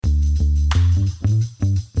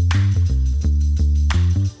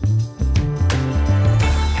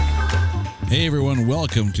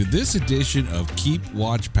welcome to this edition of Keep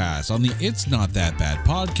Watch Pass on the It's Not That Bad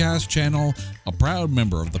podcast channel, a proud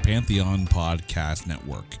member of the Pantheon Podcast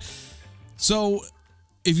Network. So,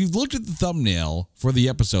 if you've looked at the thumbnail for the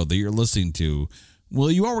episode that you're listening to, well,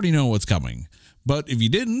 you already know what's coming. But if you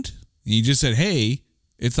didn't, and you just said, hey,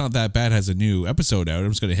 It's Not That Bad has a new episode out,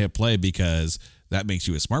 I'm just going to hit play because that makes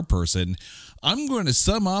you a smart person. I'm going to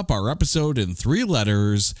sum up our episode in 3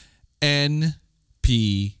 letters, NPH.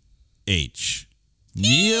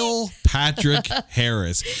 Neil Patrick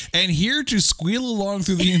Harris. And here to squeal along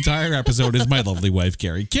through the entire episode is my lovely wife,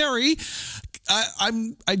 Carrie. Carrie,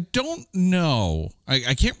 I don't know.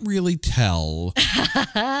 I can't really tell.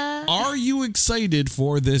 Are you excited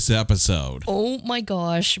for this episode? Oh my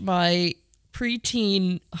gosh, my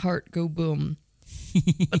preteen heart go boom.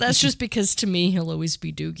 But that's just because to me he'll always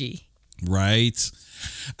be Doogie. Right.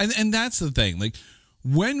 And that's the thing. Like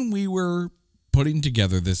when we were putting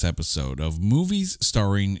together this episode of movies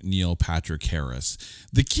starring Neil Patrick Harris,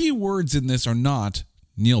 the key words in this are not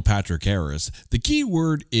Neil Patrick Harris. The key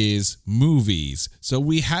word is movies. So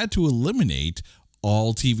we had to eliminate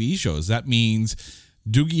all TV shows. That means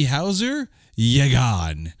Doogie Howser, you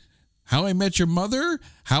gone. How I Met Your Mother,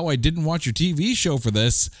 how I didn't watch your TV show for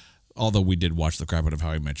this, although we did watch the crap out of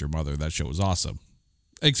How I Met Your Mother. That show was awesome,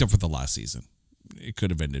 except for the last season. It could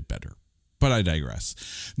have ended better. But I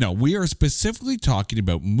digress. No, we are specifically talking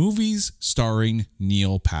about movies starring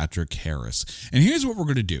Neil Patrick Harris. And here's what we're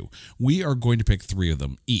going to do. We are going to pick 3 of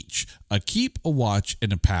them each. A keep, a watch,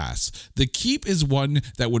 and a pass. The keep is one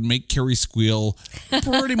that would make Carrie squeal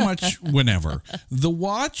pretty much whenever. The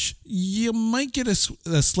watch, you might get a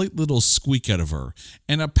slight little squeak out of her.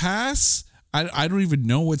 And a pass, I don't even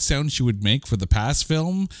know what sound she would make for the pass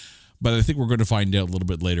film, but I think we're going to find out a little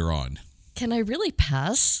bit later on. Can I really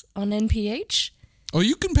pass on NPH? Oh,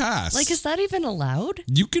 you can pass. Like, is that even allowed?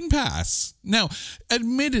 You can pass. Now,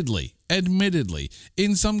 admittedly,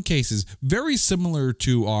 in some cases, very similar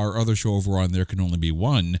to our other show over on There Can Only Be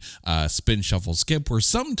One, Spin, Shuffle, Skip, where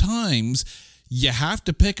sometimes you have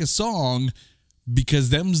to pick a song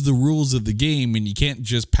because them's the rules of the game and you can't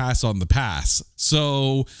just pass on the pass.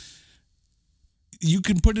 So you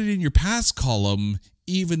can put it in your pass column,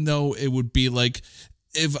 even though it would be like,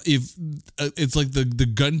 if it's like the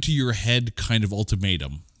gun to your head kind of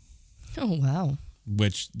ultimatum. Oh, wow.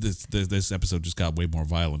 Which this episode just got way more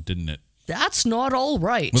violent, didn't it? That's not all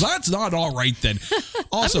right. Well, that's not all right then.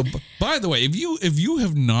 Also, by the way, if you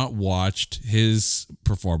have not watched his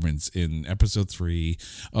performance in episode 3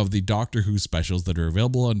 of the Doctor Who specials that are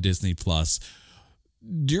available on Disney Plus,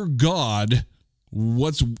 dear God,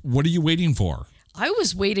 what are you waiting for? I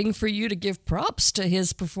was waiting for you to give props to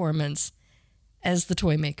his performance as the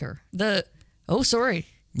toy maker. No,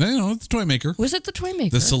 the toy maker. Was it the toy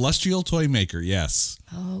maker? The celestial toy maker, yes.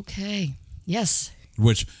 Okay. Yes.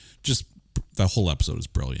 Which just, the whole episode is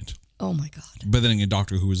brilliant. Oh my God. But then again,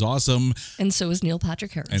 Doctor Who is awesome. And so is Neil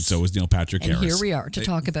Patrick Harris. And here we are to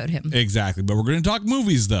talk about him. Exactly. But we're going to talk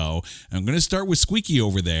movies, though. I'm going to start with Squeaky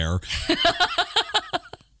over there.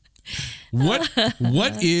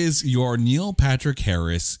 What is your Neil Patrick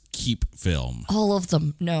Harris keep film? All of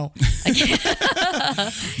them. No. I can't.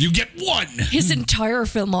 You get one. His entire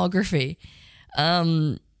filmography.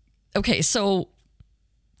 Okay, so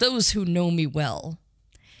those who know me well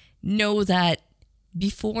know that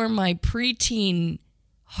before my preteen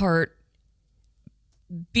heart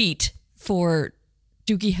beat for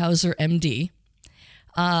Doogie Howser, MD,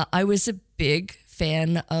 I was a big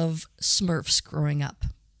fan of Smurfs growing up.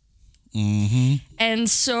 Mm-hmm. And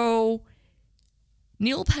so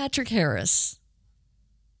Neil Patrick Harris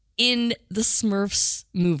in the Smurfs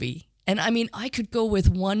movie, and I mean, I could go with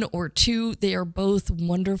 1 or 2. They are both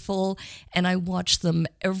wonderful, and I watch them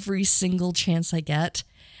every single chance I get.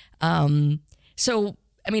 So,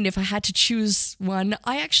 I mean, if I had to choose one,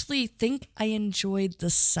 I actually think I enjoyed the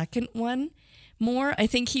second one more. I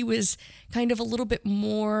think he was kind of a little bit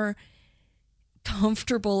more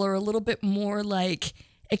comfortable or a little bit more like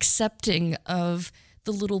accepting of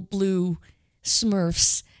the little blue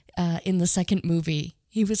Smurfs in the second movie.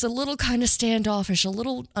 He was a little kind of standoffish, a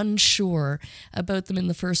little unsure about them in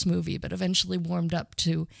the first movie, but eventually warmed up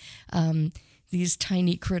to these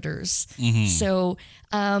tiny critters. Mm-hmm. So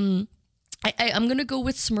I'm going to go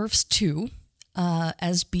with Smurfs 2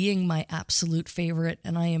 as being my absolute favorite,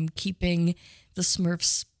 and I am keeping the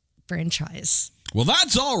Smurfs franchise. Well,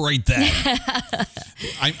 that's all right then.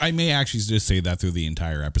 I may actually just say that through the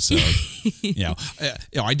entire episode.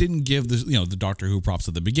 I didn't give the Doctor Who props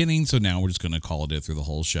at the beginning, so now we're just going to call it through the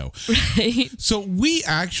whole show. Right. So we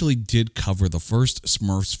actually did cover the first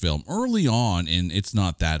Smurfs film early on, and it's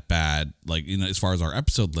not that bad, as far as our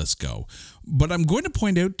episode lists go. But I'm going to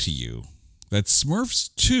point out to you that Smurfs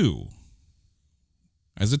 2,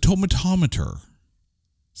 as a tomatometer,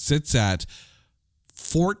 sits at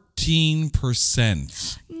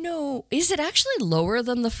 14%. No, is it actually lower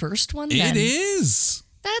than the first one then? It is.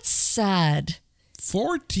 That's sad.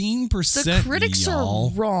 14%. The critics y'all.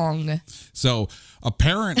 are wrong. So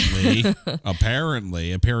apparently,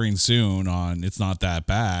 appearing soon on It's Not That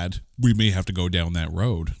Bad, we may have to go down that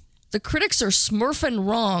road. The critics are smurfing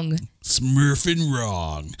wrong. Smurfing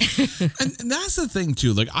wrong. and that's the thing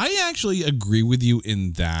too. I actually agree with you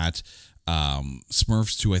in that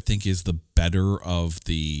Smurfs 2, I think, is the better of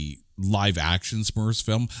the live action Smurfs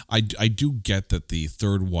film. I do get that the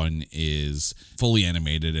third one is fully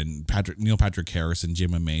animated and Neil Patrick Harris and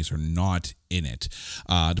Jim Mays are not in it.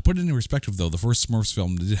 To put it in perspective, though, the first Smurfs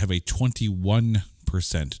film did have a 21%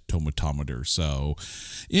 tomatometer. So,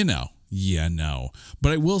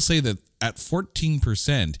 But I will say that at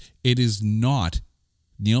 14%, it is not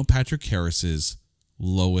Neil Patrick Harris's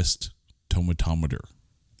lowest tomatometer.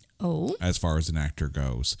 Oh. As far as an actor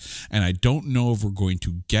goes. And I don't know if we're going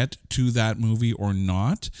to get to that movie or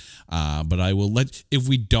not, but I will if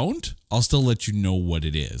we don't, I'll still let you know what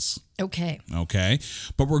it is. Okay. Okay?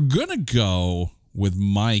 But we're going to go with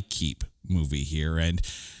my keep movie here. And,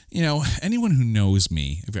 anyone who knows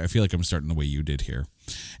me, I feel like I'm starting the way you did here.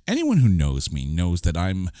 Anyone who knows me knows that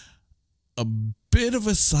I'm a bit of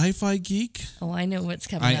a sci-fi geek. Oh, I know what's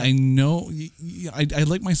coming up. I know. I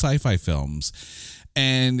like my sci-fi films.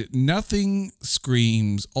 And nothing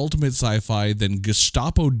screams ultimate sci-fi than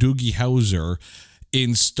Gestapo Doogie Howser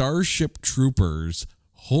in Starship Troopers.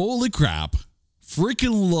 Holy crap.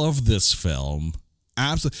 Freaking love this film.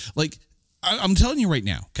 Absolutely. I'm telling you right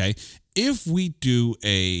now, okay? If we do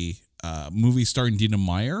a movie starring Dina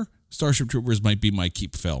Meyer, Starship Troopers might be my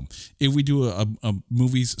keep film. If we do a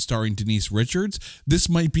movies starring Denise Richards, this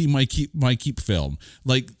might be my keep film.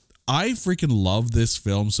 I freaking love this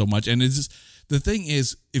film so much. And it's just, the thing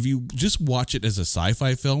is, if you just watch it as a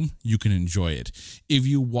sci-fi film, you can enjoy it. If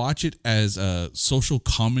you watch it as a social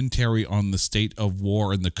commentary on the state of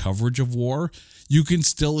war and the coverage of war, you can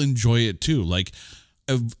still enjoy it too.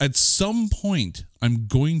 At some point, I'm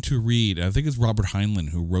going to read, I think it's Robert Heinlein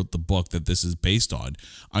who wrote the book that this is based on.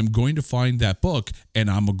 I'm going to find that book and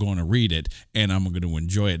I'm going to read it and I'm going to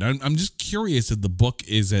enjoy it. I'm just curious if the book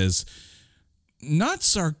is as not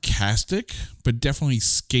sarcastic, but definitely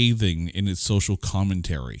scathing in its social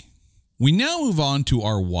commentary. We now move on to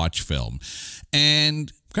our watch film.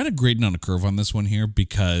 And I'm kind of grading on a curve on this one here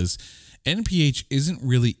because NPH isn't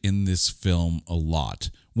really in this film a lot.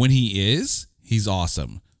 When he is, he's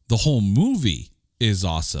awesome. The whole movie is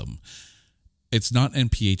awesome. It's not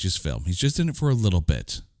NPH's film. He's just in it for a little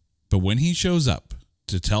bit. But when he shows up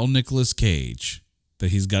to tell Nicolas Cage that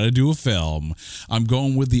he's got to do a film, I'm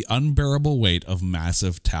going with The Unbearable Weight of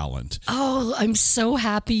Massive Talent. Oh, I'm so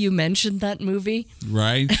happy you mentioned that movie.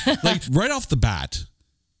 Right? Right off the bat,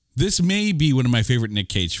 this may be one of my favorite Nick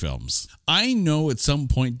Cage films. I know at some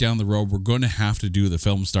point down the road, we're going to have to do the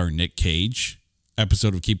film starring Nick Cage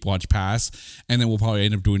episode of Keep Watch Pass, and then we'll probably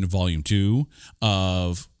end up doing a volume 2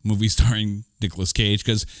 of movies starring Nicolas Cage,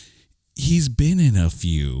 because he's been in a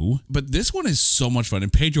few. But this one is so much fun.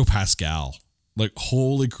 And Pedro Pascal,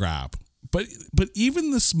 holy crap. But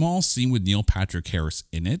even the small scene with Neil Patrick Harris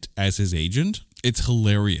in it as his agent, it's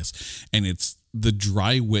hilarious. And it's the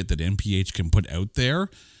dry wit that NPH can put out there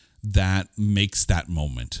that makes that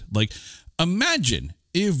moment. Imagine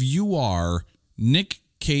if you are Nick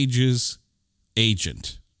Cage's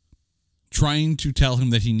agent trying to tell him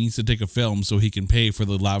that he needs to take a film so he can pay for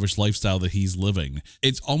the lavish lifestyle that he's living.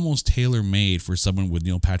 It's almost tailor-made for someone with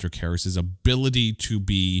Neil Patrick Harris's ability to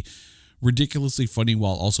be ridiculously funny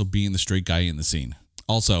while also being the straight guy in the scene.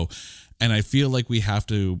 Also, and I feel like we have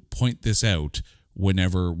to point this out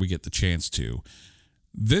whenever we get the chance to,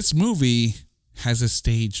 this movie has a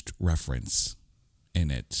staged reference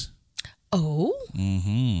in it. Oh?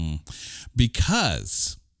 Mm-hmm.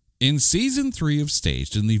 Because in season 3 of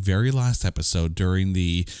Staged, in the very last episode during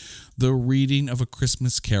the reading of A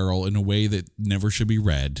Christmas Carol in a way that never should be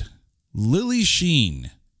read, Lily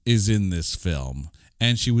Sheen is in this film.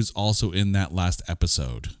 And she was also in that last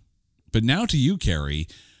episode. But now to you, Carrie.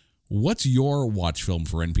 What's your watch film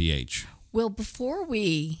for NPH? Well, before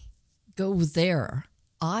we go there,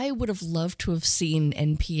 I would have loved to have seen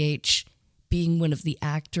NPH being one of the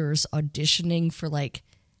actors auditioning for, like,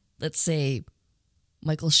 let's say,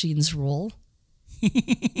 Michael Sheen's role.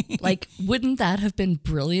 Like, wouldn't that have been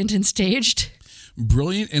brilliant and staged?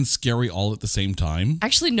 Brilliant and scary all at the same time.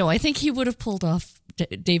 Actually, no, I think he would have pulled off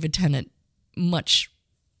David Tennant much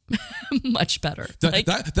better.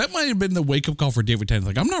 That might have been the wake-up call for David Tennant.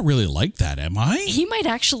 Like, I'm not really like that, am I? He might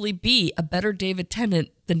actually be a better David Tennant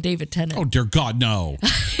than David Tennant. Oh, dear God, no.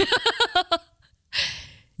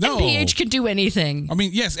 No. NPH can do anything. I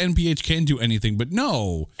mean, yes, NPH can do anything, but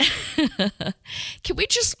no. Can we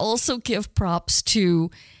just also give props to,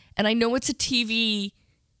 and I know it's a TV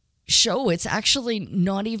show, it's actually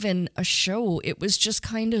not even a show. It was just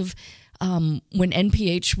kind of when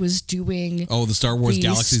NPH was doing the Star Wars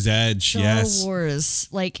Galaxy's Edge. Star Wars,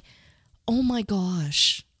 like, oh my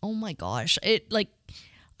gosh. It, like,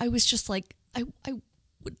 I was just like, I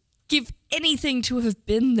would give anything to have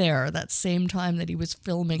been there that same time that he was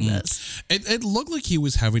filming this. It looked like he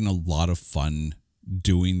was having a lot of fun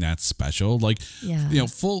doing that special. Like,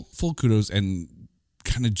 full kudos, and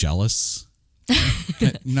kind of jealous.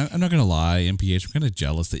 I'm not gonna lie, NPH, I'm kind of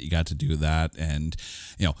jealous that you got to do that. And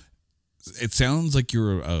it sounds like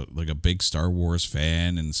you're a big Star Wars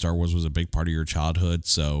fan, and Star Wars was a big part of your childhood.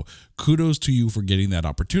 So kudos to you for getting that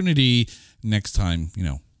opportunity. Next time,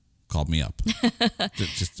 call me up.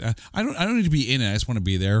 I don't need to be in it. I just want to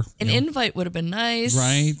be there. An invite would have been nice,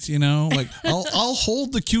 right? Like, I'll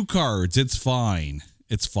hold the cue cards. It's fine.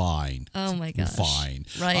 It's fine. Oh my gosh, fine.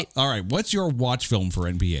 Right. All right. What's your watch film for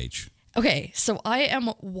NPH? Okay, so I am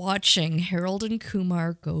watching Harold and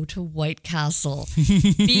Kumar Go to White Castle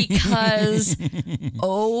because,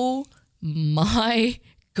 oh my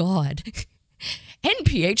God,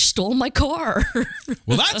 NPH stole my car.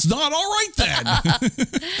 Well, that's not all right then.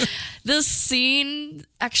 The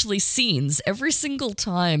scenes, every single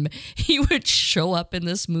time he would show up in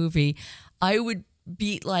this movie, I would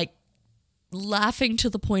be like laughing to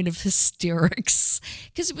the point of hysterics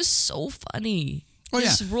because it was so funny. Oh, yeah.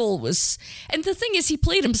 His role was, and the thing is, he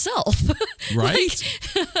played himself, right?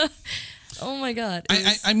 Oh my God!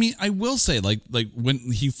 I mean, I will say, like when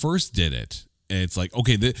he first did it, it's like,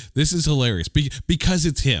 okay, this is hilarious because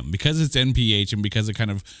it's him, because it's NPH, and because it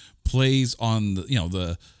kind of plays on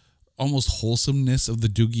the almost wholesomeness of the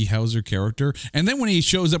Doogie Howser character. And then when he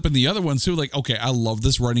shows up in the other ones too, like, okay, I love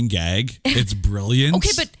this running gag. It's brilliant.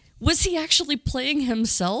 Okay, but was he actually playing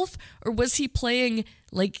himself, or was he playing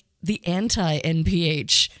like the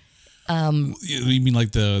anti-NPH? You mean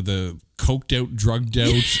like the coked out, drugged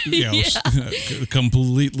out,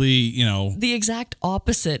 completely, the exact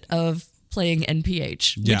opposite of playing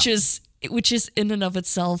NPH, which is in and of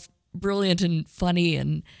itself brilliant and funny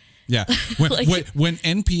and. Yeah, when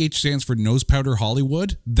NPH stands for Nose Powder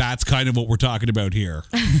Hollywood, that's kind of what we're talking about here.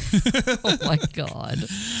 Oh my God.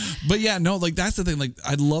 But yeah, no, like that's the thing. Like,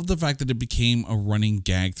 I love the fact that it became a running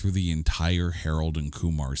gag through the entire Harold and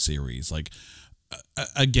Kumar series. Like,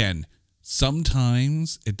 again,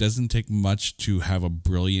 sometimes it doesn't take much to have a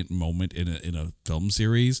brilliant moment in a film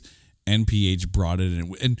series. NPH brought it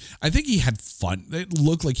in, and I think he had fun. It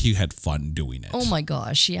looked like he had fun doing it. Oh my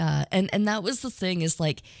gosh, yeah. And that was the thing, is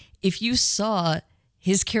like, if you saw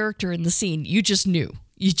his character in the scene, you just knew.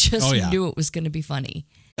 You just knew it was going to be funny.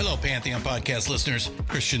 Hello, Pantheon Podcast listeners.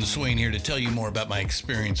 Christian Swain here to tell you more about my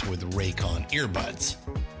experience with Raycon earbuds.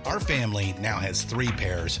 Our family now has 3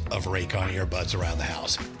 pairs of Raycon earbuds around the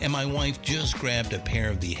house, and my wife just grabbed a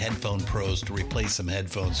pair of the Headphone Pros to replace some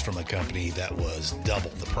headphones from a company that was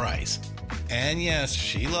double the price. And yes,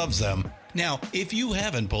 she loves them. Now, if you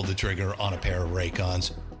haven't pulled the trigger on a pair of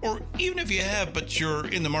Raycons, or even if you have, but you're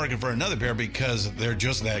in the market for another pair because they're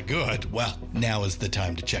just that good, well, now is the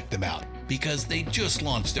time to check them out, because they just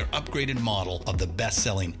launched their upgraded model of the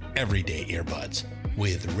best-selling everyday earbuds.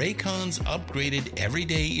 With Raycon's upgraded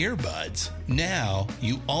everyday earbuds, now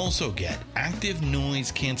you also get active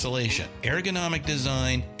noise cancellation, ergonomic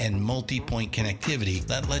design, and multi-point connectivity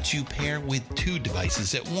that lets you pair with 2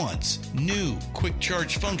 devices at once. New quick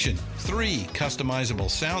charge function, 3 customizable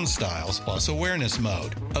sound styles, plus awareness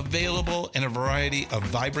mode. Available in a variety of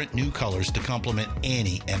vibrant new colors to complement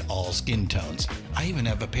any and all skin tones. I even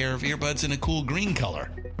have a pair of earbuds in a cool green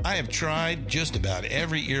color. I have tried just about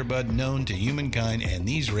every earbud known to humankind, and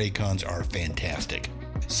these Raycons are fantastic.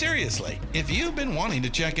 Seriously, if you've been wanting to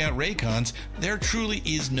check out Raycons, there truly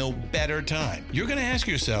is no better time. You're going to ask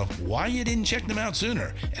yourself why you didn't check them out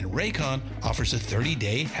sooner, and Raycon offers a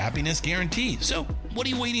 30-day happiness guarantee. So what are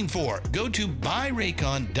you waiting for? Go to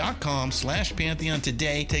buyraycon.com/Pantheon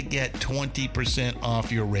today to get 20% off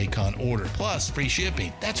your Raycon order, plus free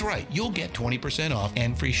shipping. That's right, you'll get 20% off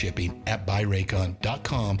and free shipping at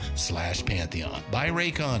buyraycon.com/Pantheon.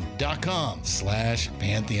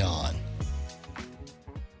 buyraycon.com/Pantheon.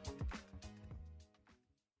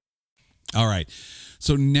 All right.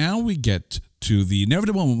 So now we get to the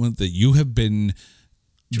inevitable moment that you have been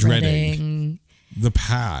dreading. The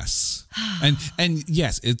pass. And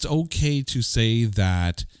yes, it's okay to say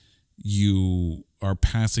that you are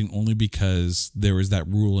passing only because there is that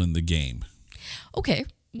rule in the game. Okay.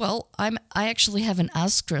 Well, I actually have an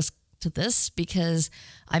asterisk to this because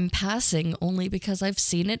I'm passing only because I've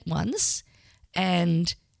seen it once,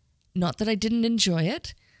 and not that I didn't enjoy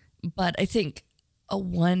it, but I think a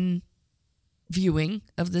one viewing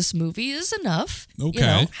of this movie is enough. Okay. You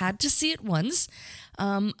know, had to see it once.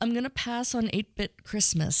 I'm going to pass on 8-Bit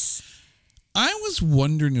Christmas. I was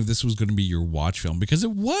wondering if this was going to be your watch film because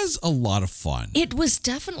it was a lot of fun. It was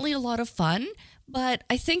definitely a lot of fun, but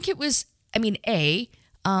I think it was, I mean,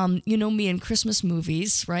 you know me in Christmas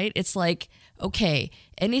movies, right? It's like, okay,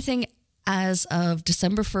 anything as of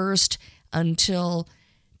December 1st until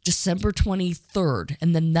December 23rd,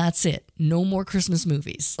 and then that's it. No more Christmas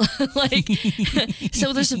movies.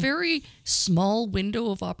 So there's a very small window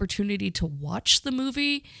of opportunity to watch the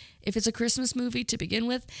movie if it's a Christmas movie to begin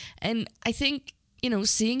with. And I think, you know,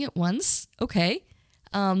 seeing it once, okay.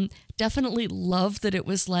 Definitely love that it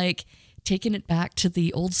was like taking it back to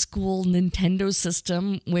the old school Nintendo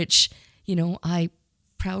system, which, you know, I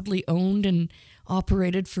proudly owned and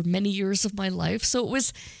operated for many years of my life. So it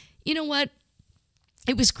was, you know what?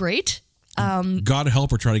 It was great. God help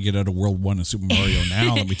her try to get out of World 1 of Super Mario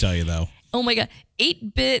now, let me tell you, though. Oh, my God.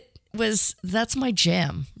 8-Bit that's my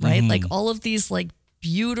jam, right? Like all of these like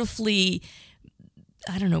beautifully,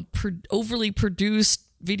 I don't know, overly produced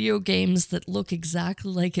video games that look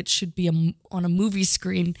exactly like it should be on a movie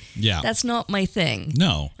screen. Yeah. That's not my thing.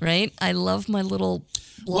 No. Right? I love my little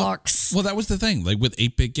blocks. Well, that was the thing. Like with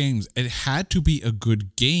 8-Bit games, it had to be a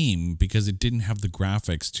good game because it didn't have the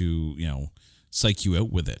graphics to, you know, psych you out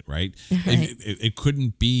with it, right? It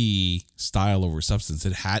couldn't be style over substance.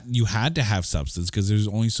 You had to have substance because there's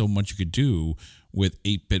only so much you could do with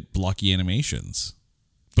 8-bit blocky animations.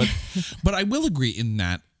 But I will agree in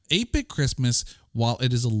that 8-Bit Christmas, while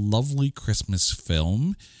it is a lovely Christmas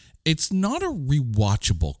film, it's not a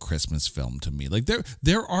rewatchable Christmas film to me. Like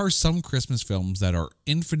there are some Christmas films that are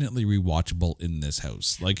infinitely rewatchable in this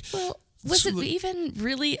house. Like, well, was it even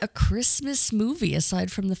really a Christmas movie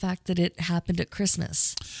aside from the fact that it happened at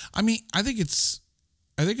Christmas? I mean, I think it's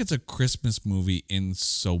a Christmas movie in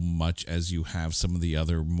so much as you have some of the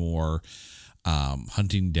other more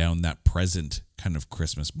hunting down that present kind of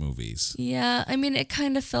Christmas movies. Yeah, I mean, it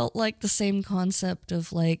kind of felt like the same concept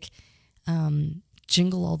of like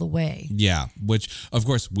Jingle All the Way. Yeah, which of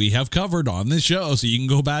course we have covered on this show, so you can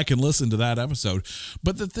go back and listen to that episode.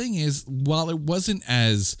 But the thing is, while it wasn't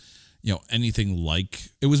as, you know, anything like,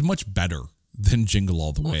 it was much better than Jingle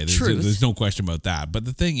All the Way. There's no question about that. But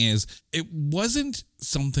the thing is, it wasn't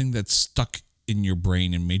something that stuck in your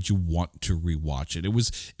brain and made you want to rewatch it. It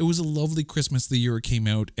was a lovely Christmas the year it came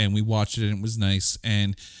out, and we watched it and it was nice.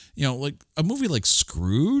 And, you know, like a movie like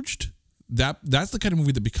Scrooged, that's the kind of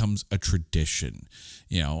movie that becomes a tradition.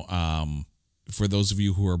 You know, for those of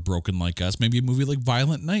you who are broken like us, maybe a movie like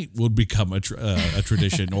Violent Night would become a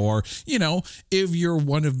tradition. Or, you know, if you're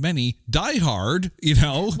one of many, Die Hard, you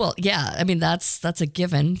know. Well, yeah, I mean, that's a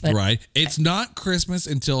given. But right. It's not Christmas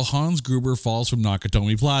until Hans Gruber falls from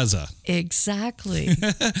Nakatomi Plaza. Exactly.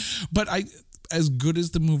 But as good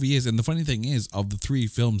as the movie is, and the funny thing is, of the three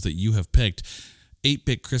films that you have picked,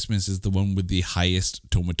 8-Bit Christmas is the one with the highest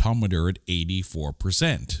tomatometer at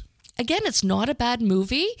 84%. Again, it's not a bad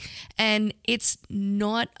movie, and it's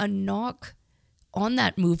not a knock on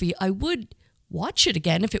that movie. I would watch it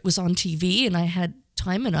again if it was on TV and I had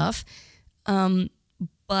time enough.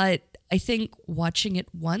 But I think watching it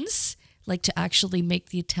once, like to actually make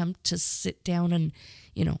the attempt to sit down and,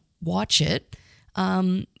 you know, watch it,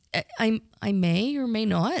 I may or may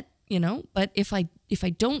not, you know. But if I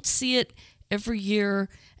don't see it every year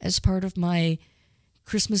as part of my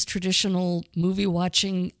Christmas traditional movie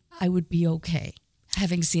watching, I would be okay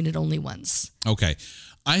having seen it only once. Okay.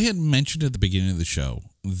 I had mentioned at the beginning of the show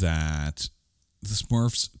that the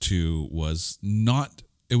Smurfs 2 was not,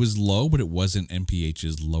 it was low, but it wasn't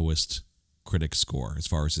MPH's lowest critic score as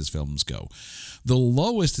far as his films go. The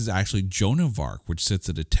lowest is actually Joan of Arc, which sits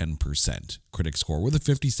at a 10% critic score with a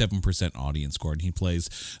 57% audience score, and he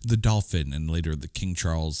plays the Dauphin and later the King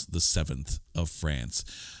Charles VII of France.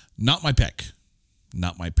 Not my pick.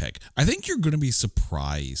 Not my pick. I think you're going to be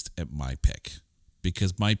surprised at my pick,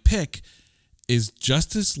 because my pick is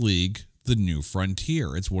Justice League: The New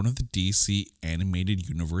Frontier. It's one of the DC Animated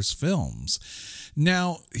Universe films.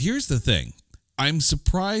 Now, here's the thing. I'm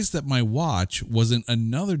surprised that my watch wasn't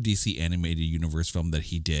another DC Animated Universe film that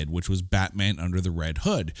he did, which was Batman Under the Red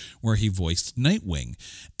Hood, where he voiced Nightwing.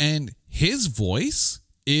 And his voice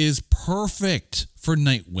is perfect for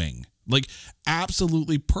Nightwing. Like,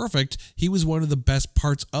 absolutely perfect. He was one of the best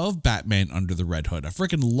parts of Batman Under the Red Hood. I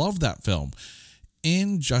freaking love that film.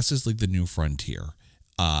 In Justice League: The New Frontier,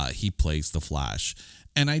 he plays the Flash.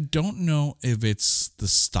 And I don't know if it's the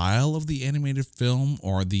style of the animated film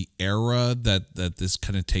or the era that this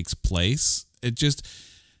kind of takes place. It just,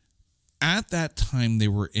 at that time, they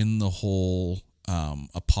were in the whole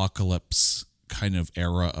apocalypse kind of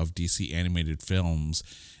era of DC animated films.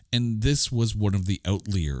 And this was one of the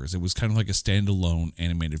outliers. It was kind of like a standalone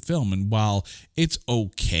animated film. And while it's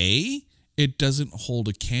okay, it doesn't hold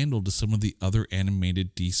a candle to some of the other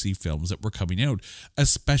animated DC films that were coming out,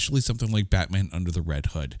 especially something like Batman Under the Red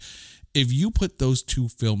Hood. If you put those two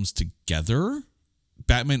films together,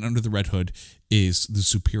 Batman Under the Red Hood is the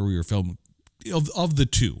superior film of the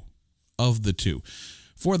two.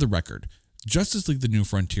 For the record, Justice League: The New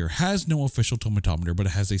Frontier has no official tomatometer, but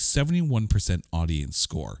it has a 71% audience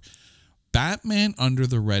score. Batman Under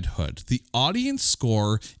the Red Hood, the audience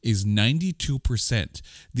score is 92%.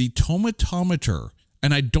 The tomatometer,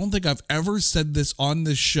 and I don't think I've ever said this on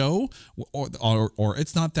this show, or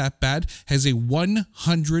it's not that bad, has a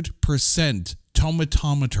 100%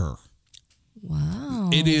 tomatometer. Wow.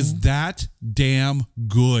 It is that damn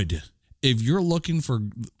good. If you're looking for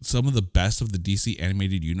some of the best of the DC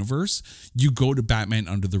Animated Universe, you go to Batman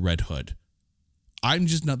Under the Red Hood. I'm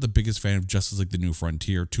just not the biggest fan of Justice League: The New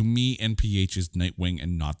Frontier. To me, NPH is Nightwing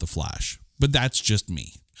and not the Flash. But that's just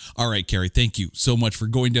me. All right, Carrie, thank you so much for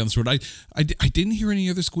going down this road. I didn't hear any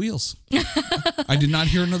other squeals. I did not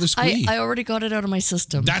hear another squeal. I already got it out of my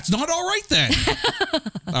system. That's not all right then.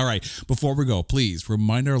 All right, before we go, please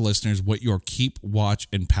remind our listeners what your keep, watch,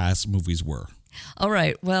 and pass movies were. All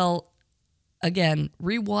right, well, again,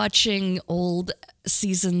 rewatching old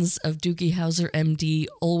seasons of Doogie Howser MD,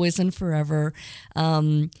 Always and Forever.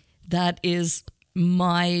 That is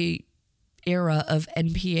my era of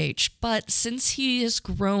NPH. But since he has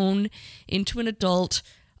grown into an adult,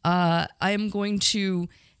 I am going to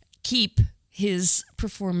keep his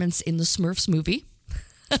performance in the Smurfs movie.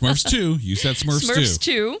 Smurfs 2. You said Smurfs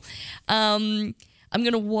 2. I'm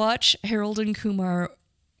going to watch Harold and Kumar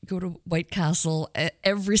go to White Castle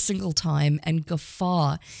every single time and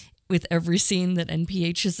guffaw with every scene that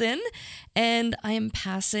NPH is in. And I am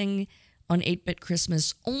passing on 8-Bit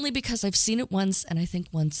Christmas only because I've seen it once and I think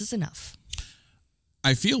once is enough.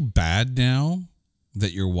 I feel bad now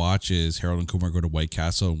that your watch is Harold and Kumar go to White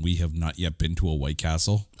Castle and we have not yet been to a White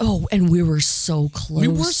Castle. Oh, and we were so close. We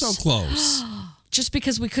were so close. Just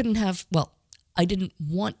because we couldn't have, well, I didn't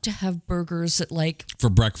want to have burgers at like for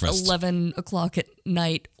breakfast, 11 o'clock at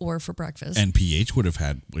night or for breakfast. And PH would have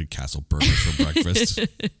had White Castle burgers for breakfast.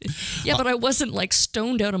 Yeah, but I wasn't like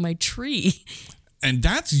stoned out of my tree. And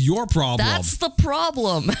that's your problem. That's the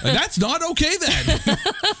problem. That's not okay then.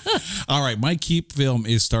 All right, my keep film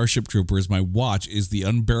is Starship Troopers. My watch is The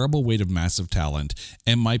Unbearable Weight of Massive Talent.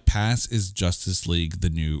 And my pass is Justice League: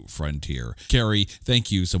 The New Frontier. Carrie,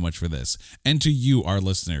 thank you so much for this. And to you, our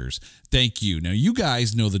listeners, thank you. Now, you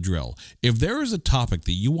guys know the drill. If there is a topic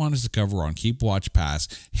that you want us to cover on Keep Watch Pass,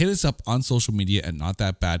 hit us up on social media at Not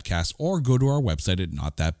That Badcast or go to our website at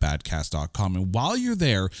notthatbadcast.com. And while you're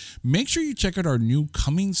there, make sure you check out our new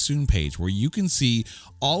Coming Soon page where you can see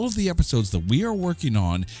all of the episodes that we are working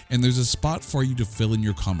on, and there's a spot for you to fill in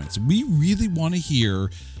your comments. We really want to hear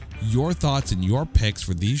your thoughts and your picks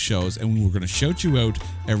for these shows, and we're going to shout you out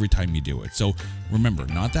every time you do it. So remember,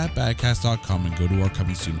 notthatbadcast.com, and go to our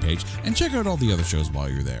Coming Soon page and check out all the other shows while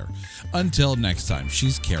you're there. Until next time,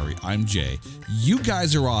 she's Carrie, I'm Jay. You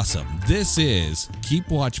guys are awesome. This is Keep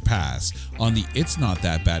Watch Pass on the It's Not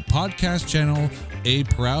That Bad podcast channel, a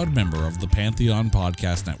proud member of the Pantheon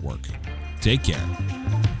Podcast Network. Take care.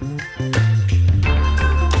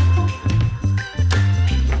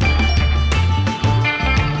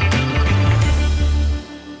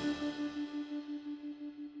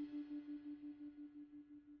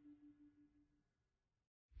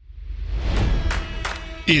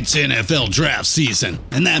 It's NFL draft season,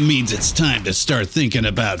 and that means it's time to start thinking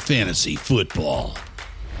about fantasy football.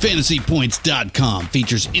 FantasyPoints.com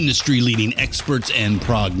features industry-leading experts and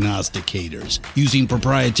prognosticators using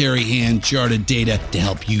proprietary hand-charted data to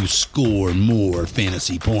help you score more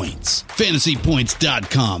fantasy points.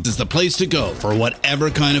 FantasyPoints.com is the place to go for whatever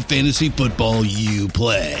kind of fantasy football you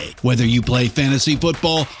play. Whether you play fantasy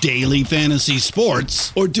football, daily fantasy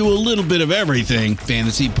sports, or do a little bit of everything,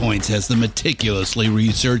 Fantasy Points has the meticulously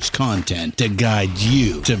researched content to guide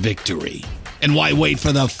you to victory. And why wait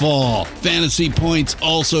for the fall? Fantasy Points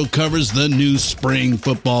also covers the new spring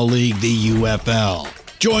football league, the UFL.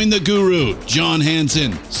 Join the guru, John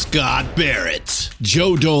Hansen, Scott Barrett,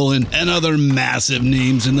 Joe Dolan, and other massive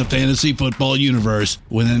names in the fantasy football universe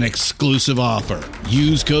with an exclusive offer.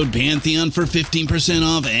 Use code Pantheon for 15%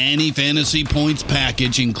 off any Fantasy Points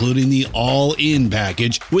package, including the all-in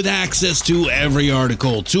package, with access to every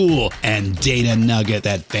article, tool, and data nugget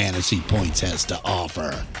that Fantasy Points has to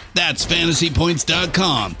offer. That's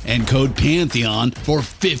FantasyPoints.com and code Pantheon for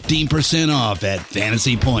 15% off at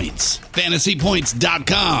Fantasy Points.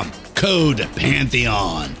 FantasyPoints.com, code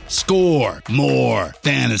Pantheon. Score more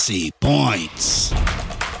fantasy points.